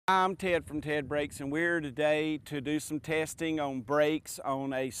I'm Ted from TedBrakes, and we're here today to do some testing on brakes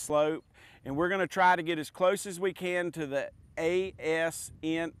on a slope, and we're going to try to get as close as we can to the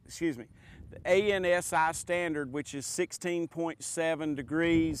ANSI standard, which is 16.7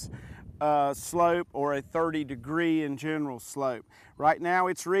 degrees slope, or a 30-degree in general slope. Right now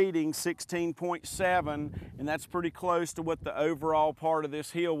it's reading 16.7, and that's pretty close to what the overall part of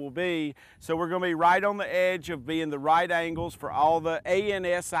this hill will be. So we're going to be right on the edge of being the right angles for all the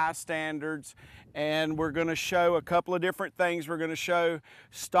ANSI standards, and we're going to show a couple of different things. We're going to show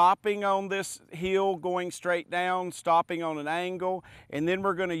stopping on this hill, going straight down, stopping on an angle, and then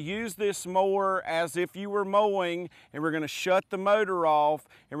we're going to use this mower as if you were mowing, and we're going to shut the motor off,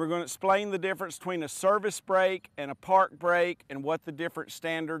 and we're going to explain the difference between a service brake and a park brake and what the different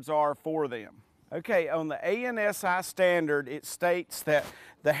standards are for them. Okay, on the ANSI standard, it states that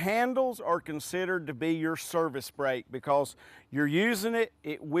the handles are considered to be your service brake because you're using it,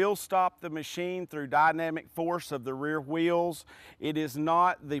 it will stop the machine through dynamic force of the rear wheels. It is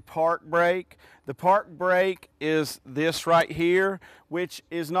not the park brake. The park brake is this right here, which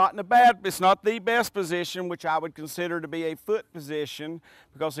is not it's not the best position, which I would consider to be a foot position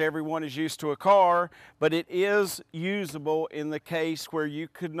because everyone is used to a car, but it is usable in the case where you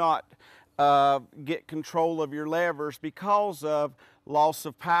could not get control of your levers because of loss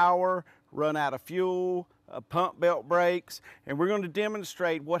of power, run out of fuel, pump belt breaks, and we're going to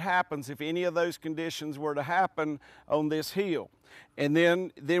demonstrate what happens if any of those conditions were to happen on this hill. And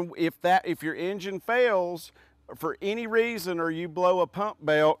then if your engine fails for any reason or you blow a pump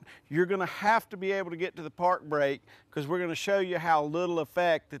belt, you're going to have to be able to get to the park brake because we're going to show you how little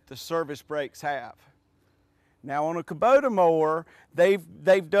effect that the service brakes have. Now on a Kubota mower,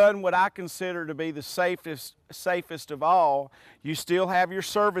 they've done what I consider to be the safest of all. You still have your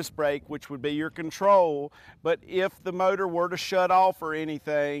service brake, which would be your control, but if the motor were to shut off or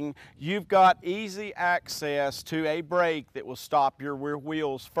anything, you've got easy access to a brake that will stop your rear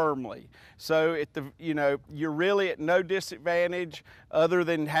wheels firmly. So you're really at no disadvantage other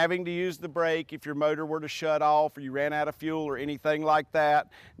than having to use the brake if your motor were to shut off or you ran out of fuel or anything like that.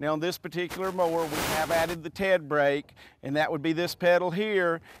 Now on this particular mower, we have added the TedBrake, and that would be this pedal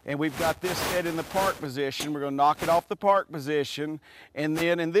here, and we've got this set in the park position. We're going to knock it off the park position, and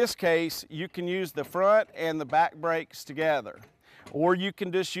then in this case you can use the front and the back brakes together, or you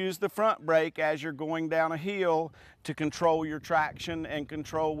can just use the front brake as you're going down a hill to control your traction and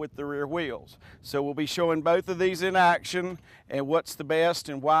control with the rear wheels. So we'll be showing both of these in action and what's the best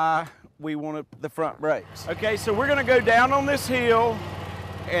and why we want the front brakes. Okay, so we're going to go down on this hill,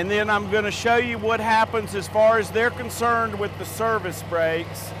 and then I'm going to show you what happens as far as they're concerned with the service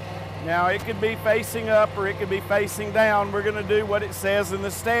brakes. Now it could be facing up or it could be facing down. We're going to do what it says in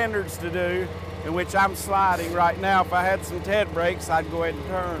the standards to do, in which I'm sliding right now. If I had some TedBrakes, I'd go ahead and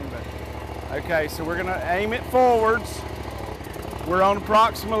turn. But okay, so we're going to aim it forwards. We're on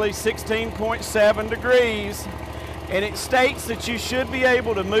approximately 16.7 degrees, and it states that you should be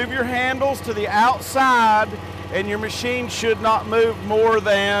able to move your handles to the outside, and your machine should not move more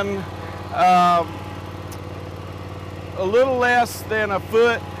than a little less than a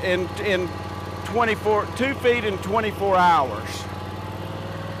foot in 2 feet in 24 hours.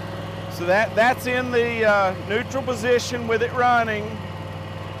 So that's in the neutral position with it running,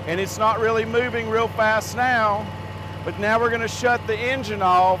 and it's not really moving real fast now, but now we're going to shut the engine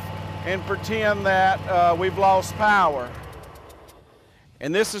off and pretend that we've lost power.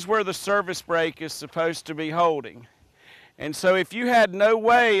 And this is where the service brake is supposed to be holding. And so if you had no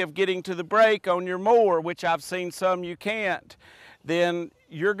way of getting to the brake on your mower, which I've seen some you can't, then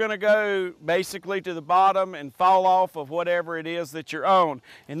you're going to go basically to the bottom and fall off of whatever it is that you're on.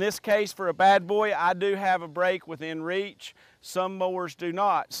 In this case, for a bad boy, I do have a brake within reach. Some mowers do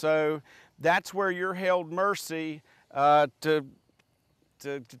not. So that's where you're held mercy to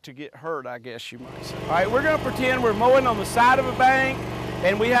get hurt, I guess you might say. All right, we're going to pretend we're mowing on the side of a bank,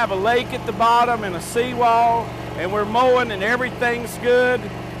 and we have a lake at the bottom and a seawall, and we're mowing and everything's good,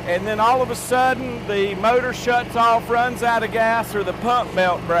 and then all of a sudden the motor shuts off, runs out of gas, or the pump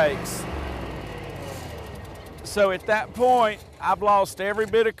belt breaks. So at that point, I've lost every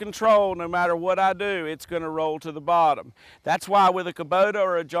bit of control. No matter what I do, it's going to roll to the bottom. That's why with a Kubota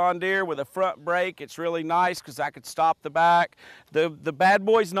or a John Deere with a front brake, it's really nice because I could stop the back. The bad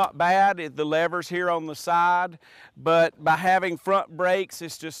boy's not bad, the lever's here on the side, but by having front brakes,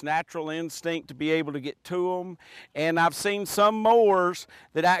 it's just natural instinct to be able to get to them. And I've seen some mowers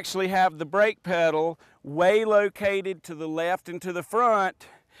that actually have the brake pedal way located to the left and to the front.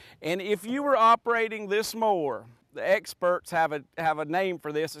 And if you were operating this mower, the experts have a name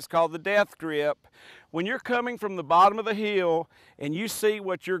for this, it's called the death grip. when you're coming from the bottom of the hill and you see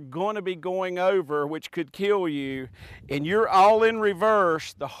what you're going to be going over, which could kill you, and you're all in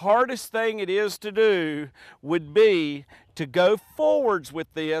reverse, the hardest thing it is to do would be to go forwards with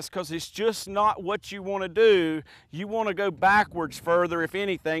this, because it's just not what you want to do. You want to go backwards further, if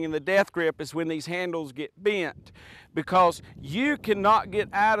anything, and the death grip is when these handles get bent, because you cannot get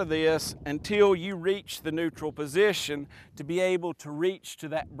out of this until you reach the neutral position to be able to reach to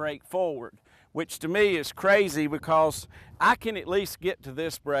that brake forward, which to me is crazy, because I can at least get to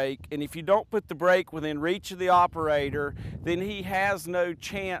this brake, and if you don't put the brake within reach of the operator, then he has no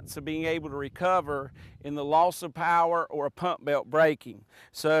chance of being able to recover in the loss of power or a pump belt braking.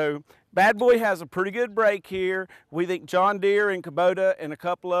 So Bad Boy has a pretty good brake here. We think John Deere and Kubota and a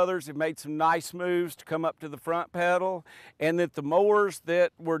couple others have made some nice moves to come up to the front pedal, and that the mowers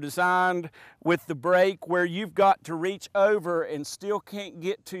that were designed with the brake where you've got to reach over and still can't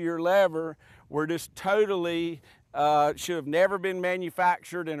get to your lever were just totally, should have never been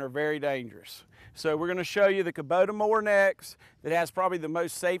manufactured and are very dangerous. So we're going to show you the Kubota mower next, that has probably the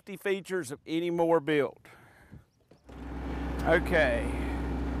most safety features of any mower built. Okay,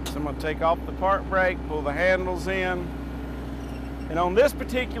 so I'm going to take off the park brake, pull the handles in. And on this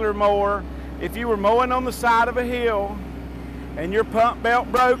particular mower, if you were mowing on the side of a hill and your pump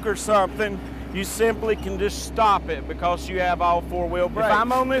belt broke or something, you simply can just stop it because you have all four-wheel brakes. If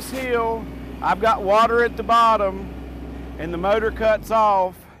I'm on this hill, I've got water at the bottom and the motor cuts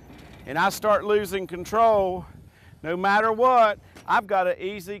off and I start losing control, no matter what, I've got an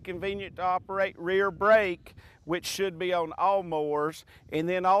easy, convenient to operate rear brake, which should be on all mowers. And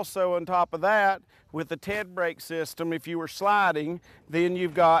then also on top of that, with the TedBrakes system, if you were sliding, then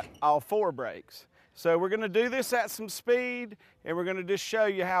you've got all four brakes. So we're going to do this at some speed, and we're going to just show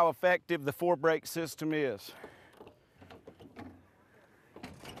you how effective the four brake system is.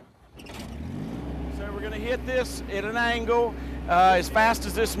 So we're going to hit this at an angle as fast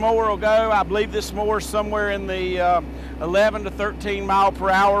as this mower will go. I believe this mower is somewhere in the 11 to 13 mile per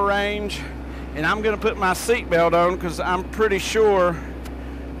hour range. And I'm going to put my seatbelt on because I'm pretty sure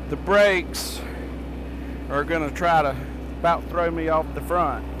the brakes are going to try to about throw me off the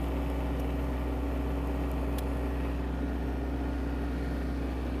front.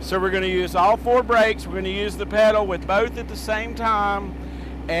 So we're going to use all four brakes. We're going to use the pedal with both at the same time,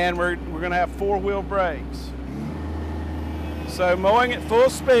 and we're going to have four-wheel brakes. So mowing at full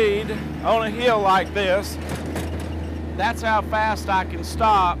speed on a hill like this, that's how fast I can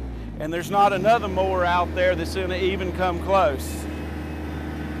stop, and there's not another mower out there that's going to even come close.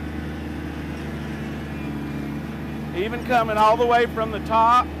 Even coming all the way from the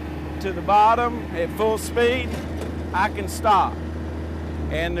top to the bottom at full speed, I can stop.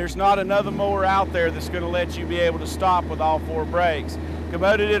 And there's not another mower out there that's going to let you be able to stop with all four brakes.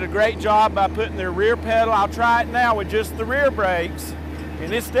 Kubota did a great job by putting their rear pedal. I'll try it now with just the rear brakes,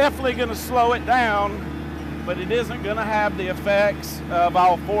 and it's definitely going to slow it down, but it isn't going to have the effects of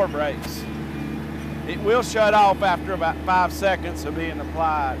all four brakes. It will shut off after about 5 seconds of being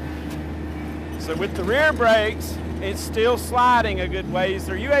applied. So with the rear brakes, it's still sliding a good ways.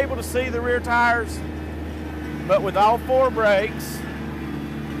 Are you able to see the rear tires? But with all four brakes,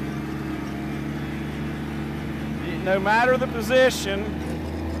 no matter the position,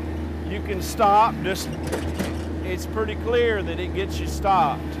 you can stop. Just, it's pretty clear that it gets you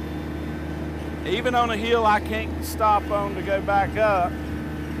stopped. Even on a hill I can't stop on to go back up.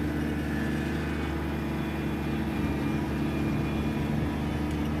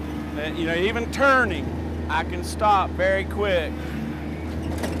 You know, even turning, I can stop very quick.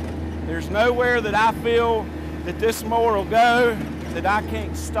 There's nowhere that I feel that this mower will go that I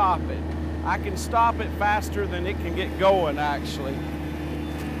can't stop it. I can stop it faster than it can get going, actually.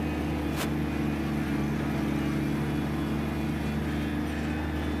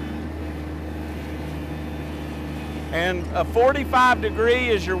 And a 45 degree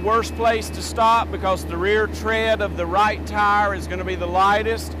is your worst place to stop because the rear tread of the right tire is going to be the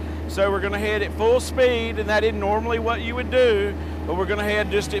lightest. So we're going to head at full speed, and that isn't normally what you would do, but we're going to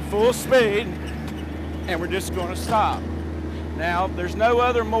head just at full speed, and we're just going to stop. Now, there's no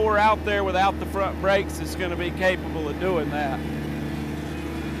other mower out there without the front brakes that's going to be capable of doing that.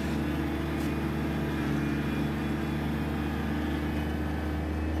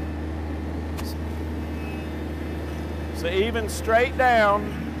 So even straight down,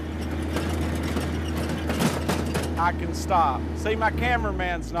 I can stop. See, my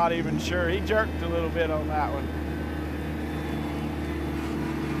cameraman's not even sure. He jerked a little bit on that one.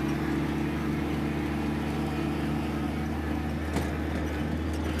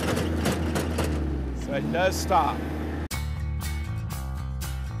 So it does stop.